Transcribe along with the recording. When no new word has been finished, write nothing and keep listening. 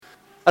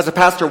As a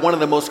pastor, one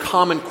of the most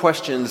common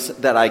questions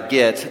that I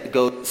get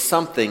goes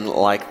something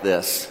like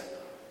this: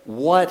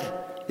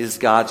 what is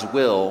God's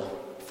will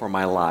for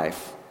my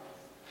life?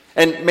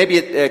 And maybe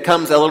it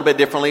comes a little bit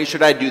differently.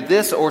 Should I do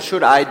this or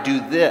should I do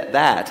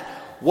that?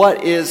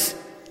 What is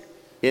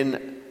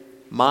in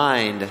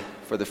mind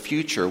for the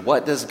future?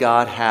 What does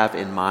God have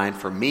in mind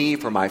for me,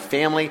 for my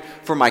family,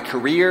 for my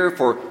career,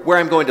 for where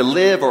I'm going to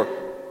live,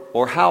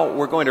 or how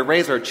we're going to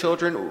raise our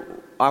children?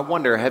 I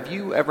wonder, have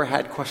you ever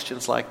had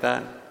questions like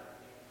that?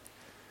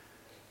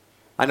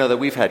 I know that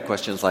we've had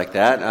questions like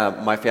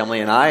that, my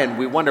family and I, and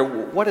we wonder,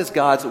 what is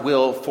God's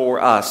will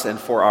for us and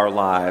for our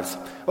lives?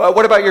 Well,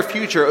 what about your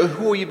future?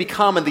 Who will you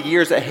become in the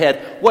years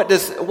ahead? What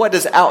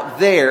does out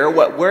there,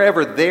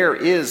 wherever there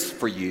is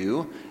for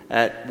you,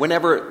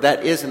 whenever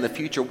that is in the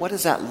future, what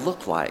does that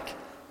look like?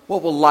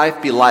 What will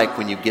life be like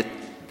when you get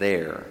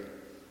there?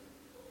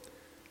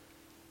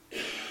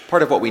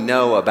 Part of what we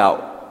know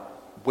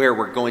about where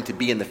we're going to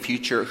be in the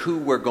future, who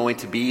we're going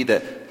to be,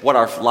 what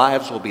our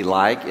lives will be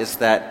like, is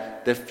that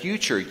the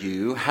future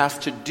you has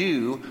to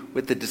do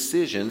with the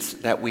decisions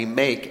that we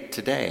make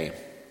today.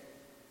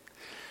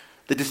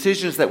 The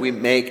decisions that we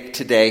make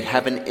today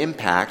have an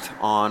impact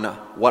on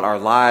what our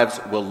lives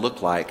will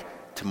look like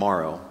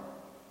tomorrow.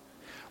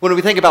 When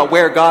we think about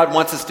where God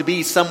wants us to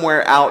be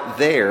somewhere out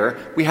there,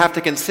 we have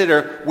to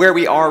consider where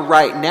we are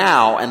right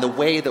now and the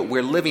way that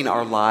we're living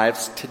our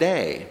lives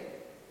today.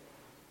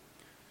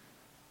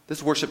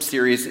 This worship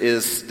series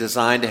is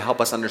designed to help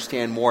us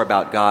understand more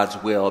about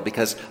God's will,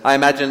 because I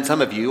imagine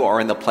some of you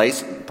are in the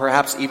place,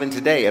 perhaps even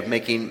today, of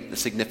making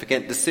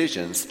significant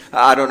decisions.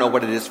 I don't know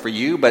what it is for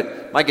you,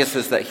 but my guess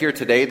is that here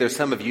today there's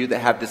some of you that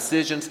have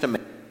decisions to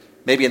make,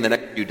 maybe in the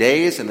next few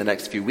days, in the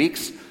next few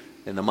weeks,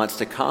 in the months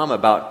to come,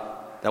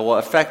 that will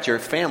affect your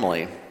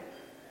family,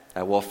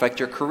 that will affect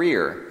your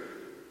career,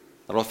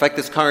 that will affect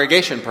this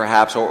congregation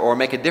perhaps, or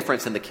make a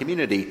difference in the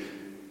community.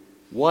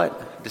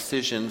 What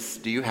decisions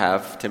do you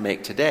have to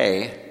make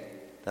today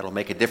that'll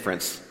make a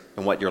difference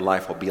in what your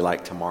life will be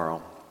like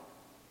tomorrow?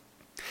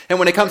 And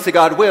when it comes to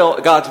God's will,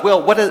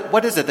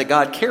 what is it that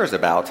God cares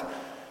about?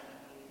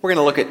 We're going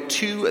to look at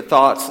two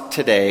thoughts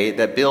today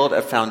that build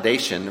a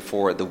foundation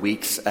for the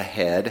weeks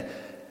ahead.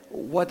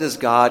 What does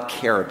God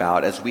care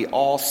about as we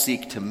all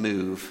seek to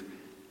move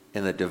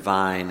in the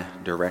divine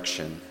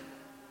direction?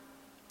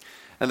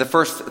 And the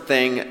first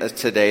thing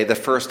today, the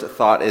first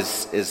thought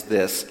is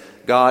this: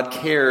 God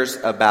cares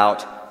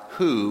about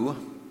who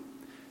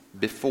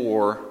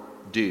before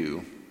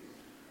do.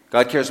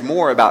 God cares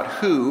more about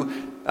who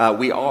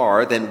we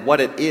are than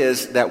what it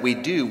is that we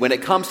do. When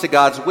it comes to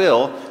God's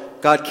will,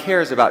 God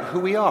cares about who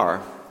we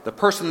are, the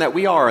person that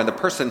we are, and the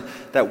person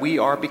that we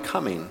are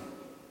becoming.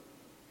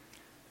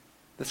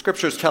 The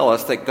scriptures tell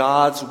us that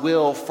God's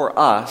will for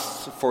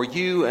us, for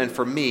you and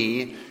for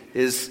me,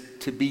 is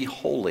to be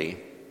holy,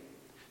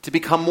 to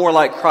become more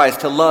like Christ,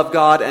 to love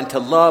God and to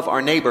love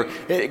our neighbor.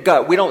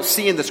 We don't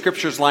see in the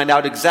scriptures lined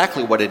out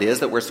exactly what it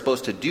is that we're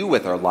supposed to do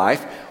with our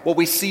life. What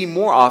we see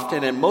more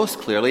often and most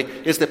clearly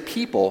is the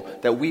people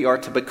that we are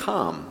to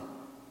become.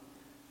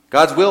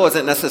 God's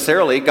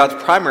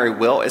primary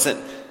will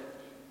isn't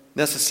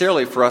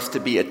necessarily for us to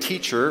be a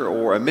teacher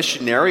or a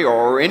missionary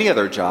or any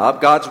other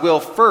job. God's will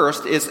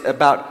first is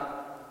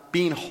about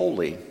being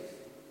holy,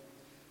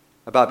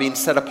 about being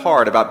set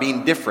apart, about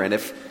being different.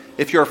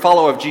 If you're a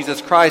follower of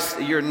Jesus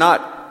Christ, you're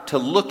not to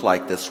look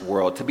like this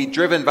world, to be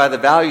driven by the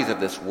values of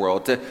this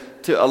world,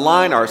 to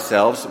align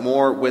ourselves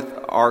more with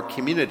our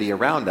community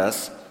around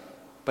us,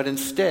 but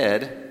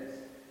instead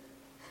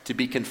to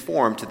be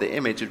conformed to the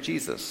image of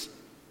Jesus.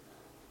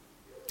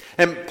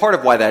 And part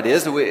of why that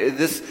is,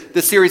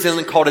 this series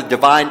isn't called a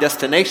divine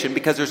destination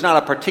because there's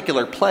not a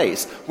particular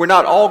place. We're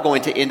not all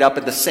going to end up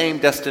at the same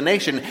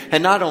destination.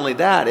 And not only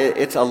that,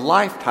 it's a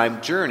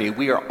lifetime journey.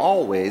 We are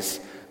always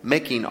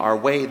making our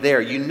way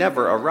there. You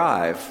never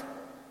arrive.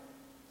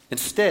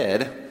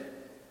 Instead,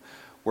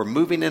 we're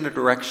moving in a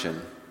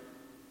direction.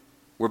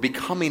 We're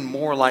becoming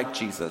more like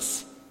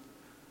Jesus.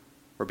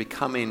 We're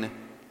becoming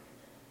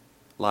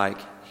like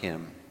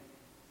Him.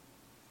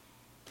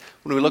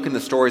 When we look in the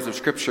stories of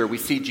Scripture, we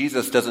see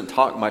Jesus doesn't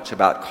talk much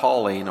about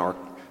calling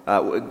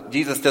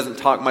Jesus doesn't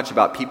talk much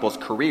about people's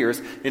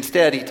careers.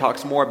 Instead, He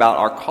talks more about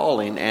our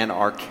calling and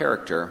our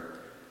character.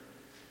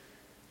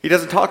 He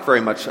doesn't talk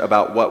very much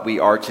about what we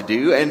are to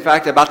do. In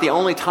fact, about the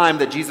only time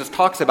that Jesus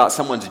talks about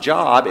someone's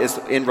job is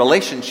in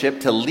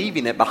relationship to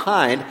leaving it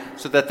behind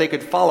so that they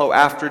could follow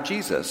after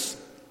Jesus.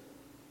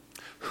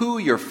 Who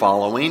you're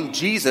following,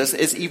 Jesus,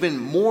 is even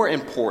more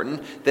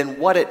important than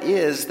what it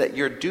is that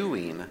you're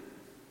doing.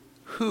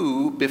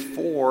 Who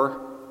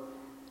before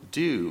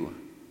do.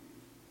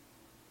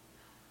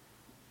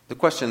 The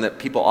question that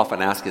people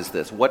often ask is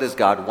this: what does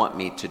God want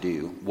me to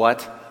do?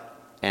 What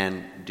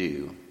and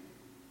do?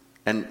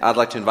 And I'd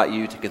like to invite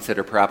you to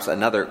consider perhaps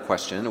another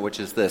question, which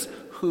is this: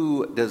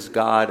 who does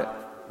God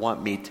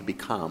want me to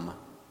become?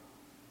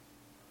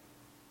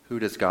 Who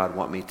does God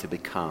want me to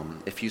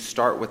become? If you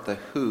start with the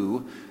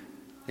who,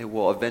 it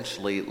will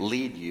eventually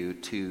lead you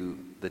to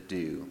the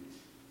do.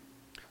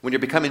 When you're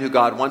becoming who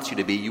God wants you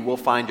to be, you will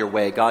find your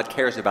way. God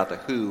cares about the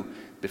who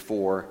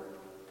before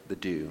the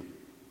do.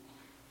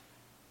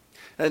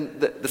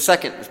 And the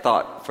second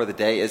thought for the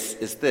day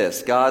is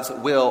this. God's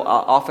will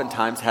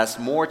oftentimes has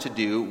more to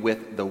do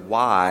with the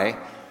why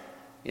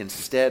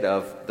instead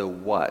of the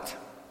what.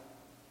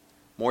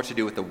 More to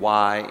do with the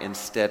why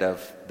instead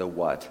of the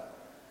what.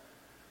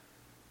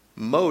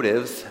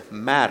 Motives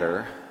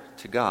matter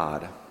to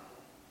God.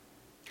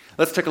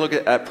 Let's take a look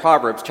at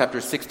Proverbs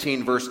chapter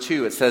 16, verse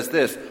 2. It says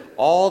this,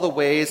 all the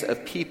ways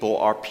of people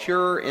are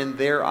pure in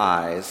their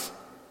eyes,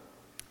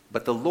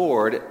 but the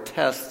Lord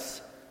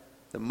tests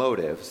the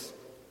motives.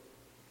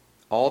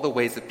 All the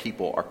ways of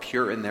people are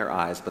pure in their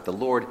eyes, but the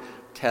Lord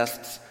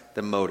tests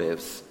the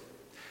motives.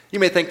 You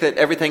may think that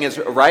everything is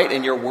right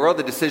in your world,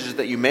 the decisions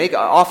that you make.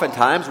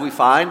 Oftentimes we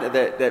find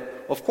that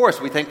of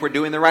course, we think we're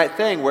doing the right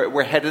thing.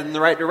 We're headed in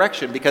the right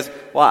direction because,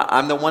 well,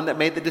 I'm the one that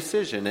made the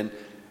decision.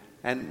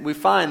 And we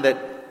find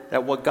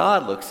that what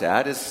God looks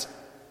at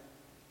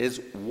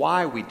is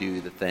why we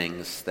do the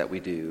things that we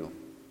do.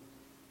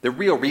 The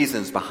real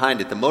reasons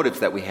behind it, the motives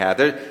that we have.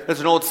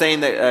 There's an old saying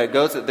that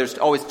goes that there's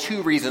always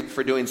two reasons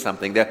for doing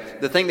something.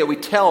 The thing that we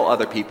tell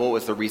other people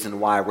is the reason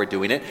why we're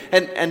doing it.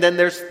 And then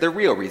there's the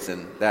real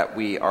reason that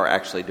we are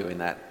actually doing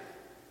that.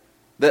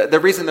 The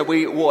reason that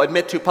we will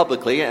admit to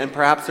publicly, and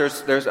perhaps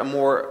there's a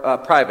more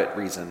private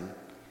reason.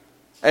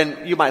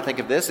 And you might think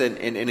of this in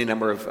any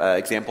number of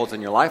examples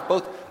in your life,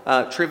 both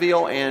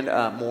trivial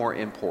and more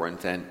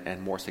important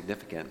and more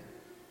significant.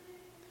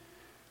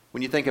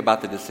 When you think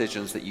about the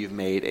decisions that you've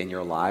made in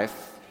your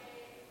life,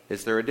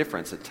 is there a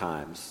difference at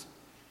times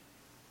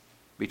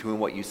between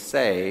what you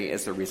say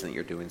is the reason that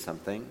you're doing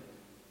something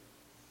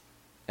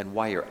and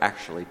why you're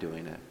actually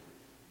doing it?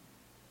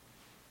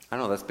 I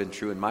know that's been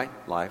true in my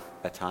life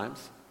at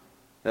times.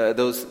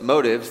 Those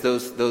motives,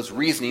 those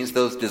reasonings,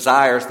 those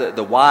desires,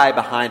 the why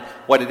behind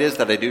what it is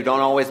that I do don't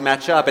always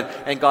match up,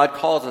 and God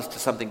calls us to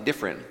something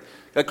different.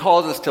 God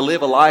calls us to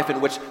live a life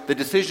in which the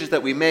decisions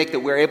that we make, that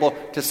we're able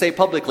to say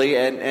publicly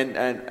and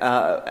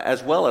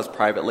as well as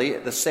privately,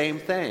 the same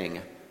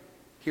thing.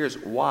 Here's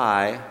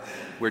why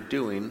we're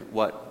doing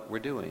what we're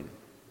doing.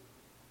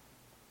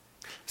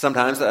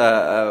 Sometimes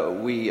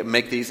we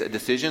make these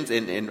decisions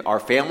in our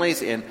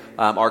families, in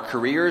our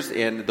careers,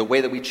 in the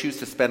way that we choose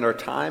to spend our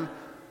time.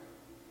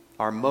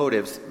 Our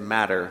motives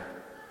matter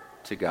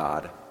to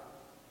God.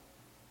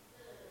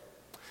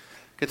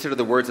 Consider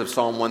the words of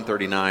Psalm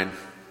 139.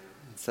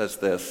 It says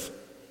this,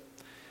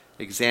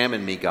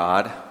 examine me,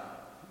 God,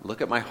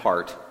 look at my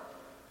heart,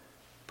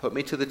 put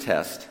me to the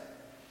test,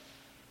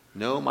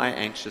 know my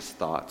anxious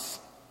thoughts.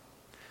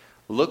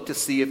 Look to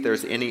see if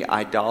there's any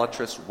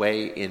idolatrous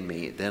way in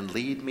me, then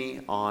lead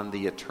me on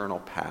the eternal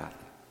path.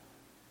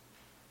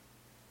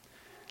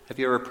 Have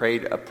you ever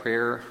prayed a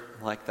prayer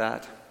like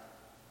that?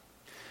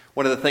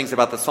 One of the things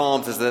about the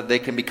Psalms is that they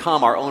can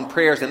become our own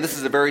prayers, and this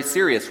is a very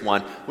serious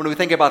one. When we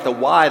think about the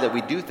why that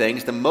we do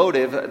things, the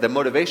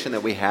motivation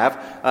that we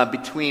have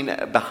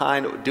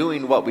behind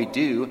doing what we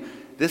do,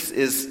 this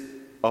is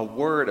a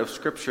word of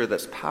Scripture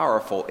that's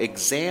powerful.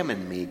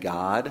 Examine me,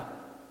 God.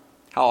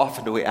 How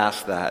often do we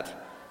ask that?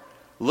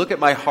 Look at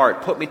my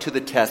heart, put me to the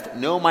test,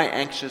 know my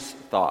anxious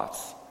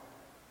thoughts.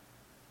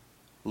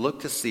 Look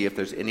to see if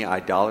there's any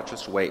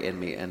idolatrous way in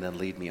me, and then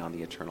lead me on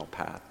the eternal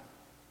path.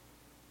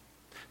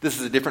 This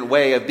is a different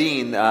way of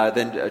being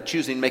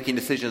than making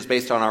decisions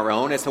based on our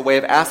own. It's a way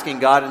of asking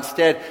God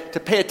instead to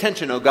pay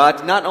attention, oh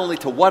God, not only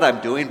to what I'm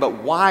doing,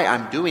 but why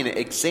I'm doing it.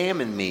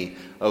 Examine me,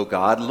 oh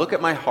God. Look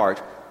at my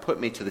heart. Put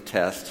me to the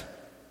test.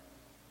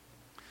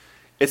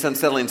 It's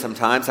unsettling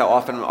sometimes how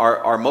often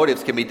our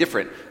motives can be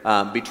different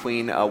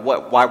between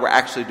why we're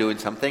actually doing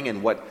something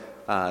and what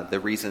the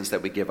reasons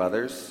that we give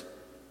others.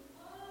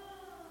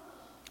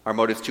 Our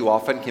motives too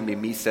often can be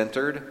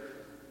me-centered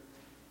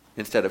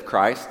instead of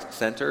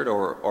Christ-centered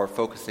or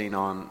focusing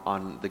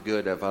on the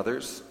good of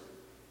others.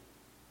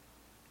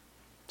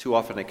 Too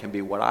often it can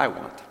be what I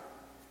want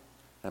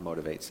that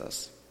motivates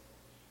us.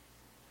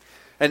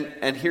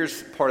 And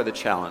here's part of the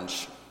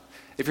challenge.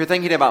 If you're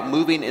thinking about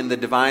moving in the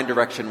divine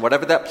direction,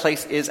 whatever that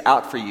place is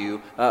out for you,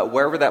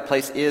 wherever that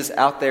place is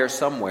out there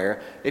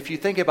somewhere, if you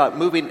think about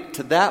moving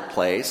to that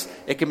place,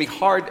 it can be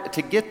hard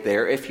to get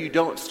there if you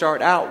don't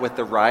start out with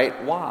the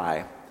right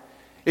why.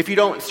 If you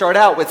don't start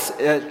out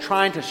with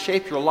trying to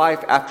shape your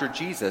life after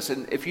Jesus,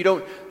 and if you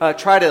don't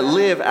try to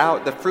live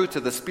out the fruits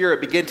of the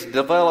Spirit, begin to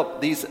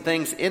develop these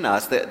things in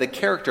us, the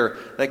character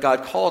that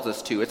God calls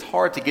us to, it's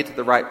hard to get to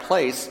the right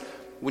place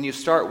when you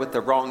start with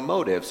the wrong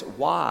motives.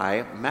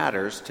 Why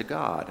matters to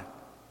God.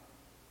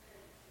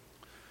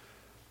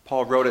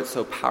 Paul wrote it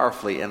so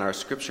powerfully in our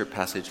scripture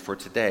passage for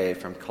today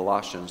from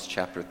Colossians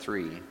chapter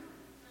 3.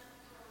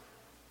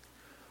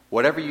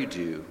 Whatever you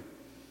do,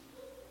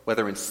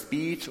 whether in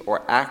speech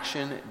or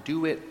action,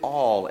 do it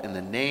all in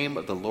the name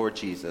of the Lord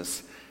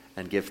Jesus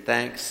and give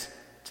thanks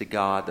to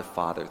God the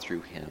Father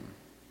through him.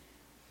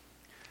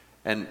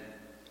 And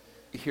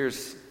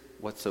here's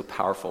what's so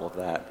powerful of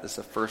that. It's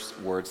the first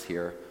words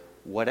here.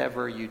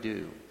 Whatever you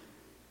do.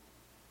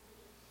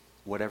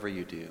 Whatever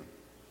you do.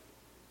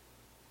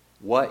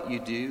 What you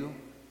do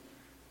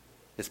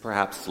is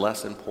perhaps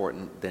less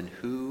important than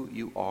who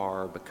you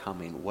are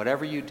becoming.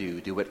 Whatever you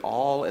do, do it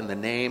all in the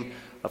name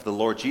of the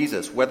Lord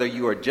Jesus. Whether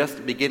you are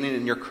just beginning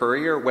in your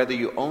career, whether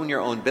you own your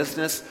own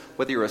business,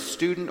 whether you're a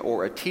student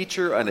or a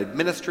teacher, an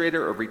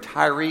administrator or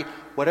retiree,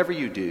 whatever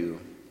you do,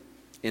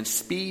 in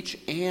speech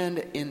and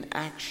in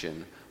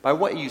action, by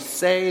what you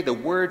say, the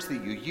words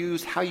that you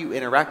use, how you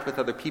interact with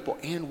other people,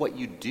 and what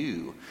you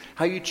do,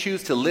 how you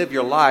choose to live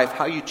your life,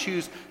 how you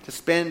choose to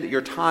spend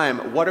your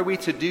time. What are we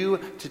to do?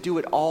 To do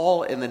it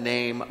all in the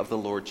name of the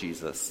Lord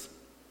Jesus.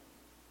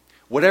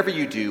 Whatever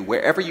you do,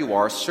 wherever you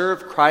are,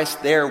 serve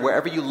Christ there.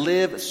 Wherever you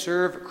live,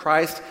 serve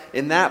Christ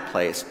in that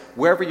place.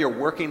 Wherever you're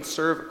working,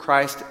 serve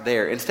Christ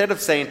there. Instead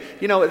of saying,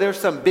 there's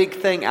some big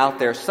thing out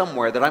there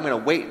somewhere that I'm going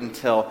to wait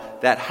until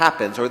that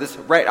happens, or this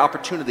right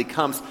opportunity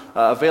comes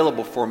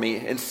available for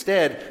me.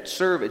 Instead,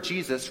 serve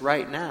Jesus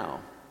right now.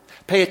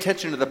 Pay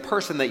attention to the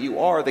person that you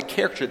are, the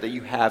character that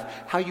you have,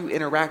 how you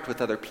interact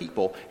with other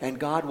people, and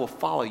God will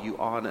follow you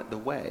on the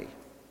way.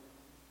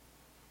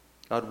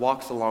 God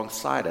walks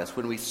alongside us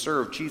when we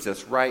serve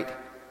Jesus right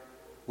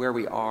where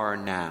we are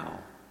now.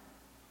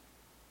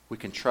 We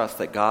can trust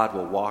that God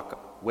will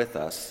walk with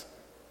us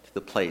to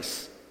the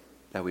place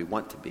that we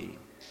want to be.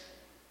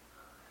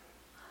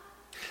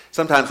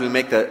 Sometimes we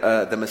make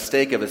the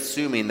mistake of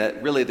assuming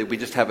that we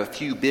just have a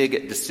few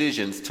big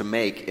decisions to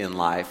make in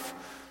life.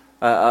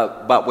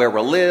 About where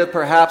we'll live,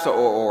 perhaps,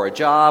 or a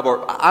job,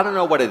 or I don't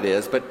know what it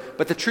is, but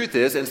the truth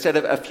is, instead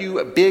of a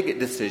few big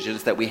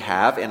decisions that we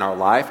have in our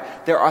life,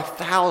 there are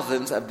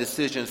thousands of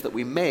decisions that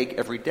we make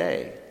every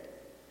day.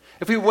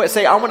 If we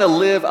say, I want to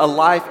live a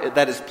life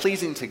that is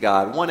pleasing to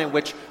God, one in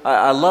which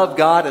I love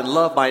God and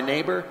love my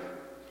neighbor,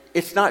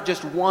 it's not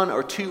just one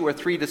or two or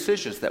three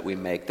decisions that we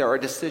make. There are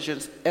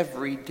decisions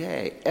every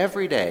day.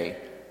 Every day,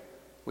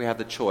 we have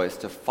the choice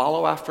to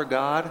follow after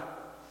God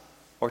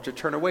or to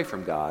turn away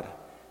from God.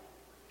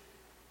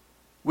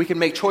 We can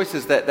make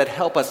choices that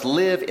help us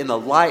live in the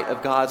light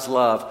of God's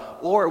love,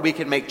 or we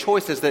can make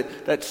choices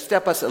that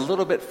step us a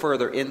little bit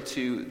further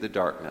into the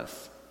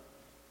darkness.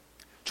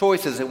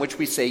 Choices in which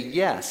we say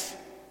yes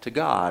to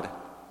God,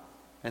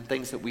 and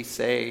things that we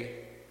say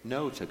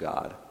no to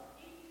God.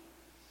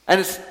 And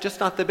it's just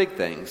not the big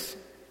things.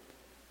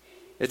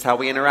 It's how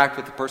we interact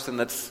with the person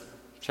that's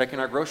checking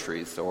our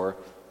groceries, or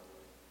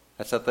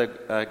that's at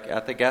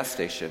the gas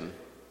station,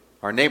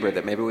 our neighbor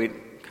that maybe we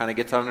kind of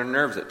gets on our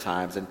nerves at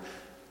times. And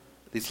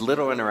these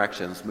little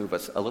interactions move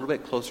us a little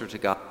bit closer to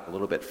God, a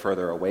little bit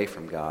further away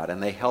from God,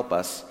 and they help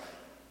us,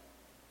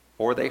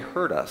 or they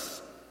hurt us,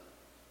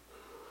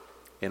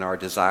 in our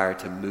desire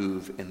to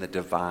move in the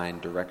divine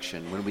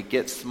direction. When we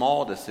get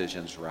small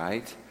decisions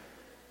right,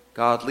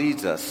 God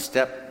leads us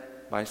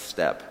step by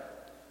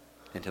step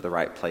into the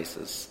right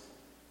places.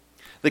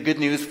 The good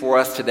news for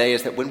us today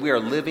is that when we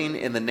are living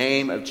in the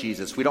name of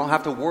Jesus, we don't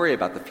have to worry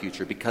about the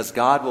future because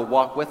God will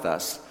walk with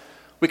us.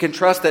 We can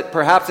trust that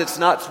perhaps it's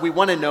not, we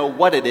want to know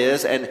what it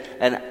is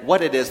and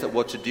what it is that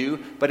we're to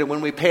do, but when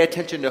we pay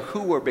attention to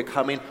who we're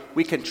becoming,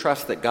 we can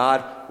trust that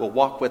God will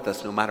walk with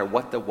us no matter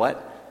what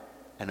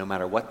and no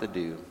matter what the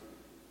do.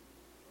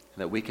 And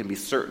that we can be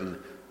certain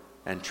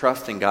and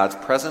trust in God's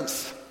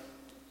presence,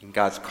 in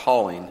God's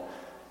calling,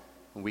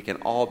 and we can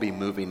all be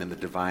moving in the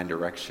divine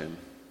direction.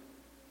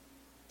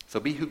 So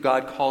be who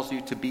God calls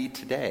you to be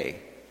today.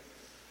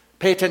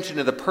 Pay attention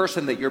to the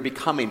person that you're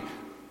becoming.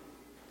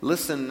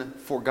 Listen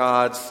for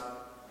God's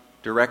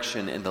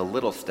direction in the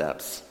little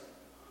steps.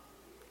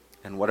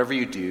 And whatever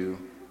you do,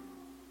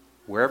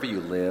 wherever you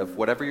live,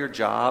 whatever your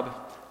job,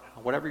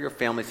 whatever your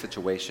family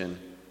situation,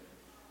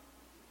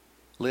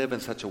 live in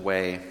such a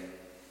way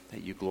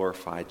that you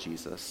glorify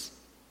Jesus.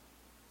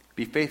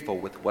 Be faithful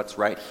with what's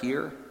right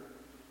here,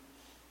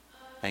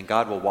 and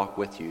God will walk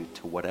with you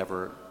to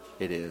whatever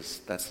it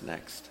is that's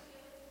next.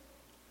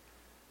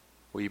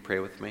 Will you pray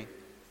with me?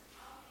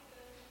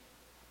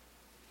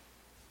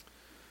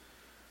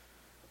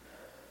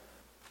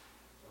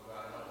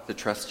 To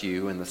trust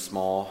you in the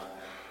small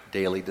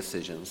daily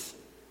decisions.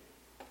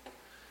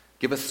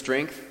 Give us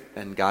strength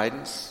and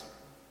guidance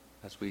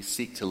as we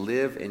seek to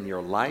live in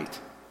your light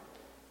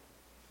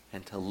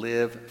and to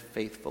live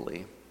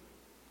faithfully.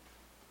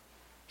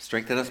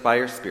 Strengthen us by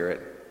your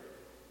Spirit.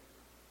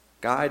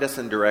 Guide us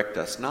and direct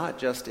us, not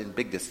just in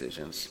big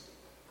decisions,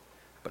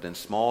 but in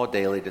small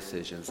daily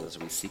decisions as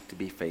we seek to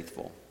be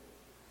faithful.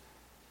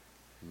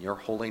 In your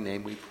holy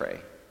name we pray.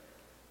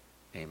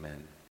 Amen.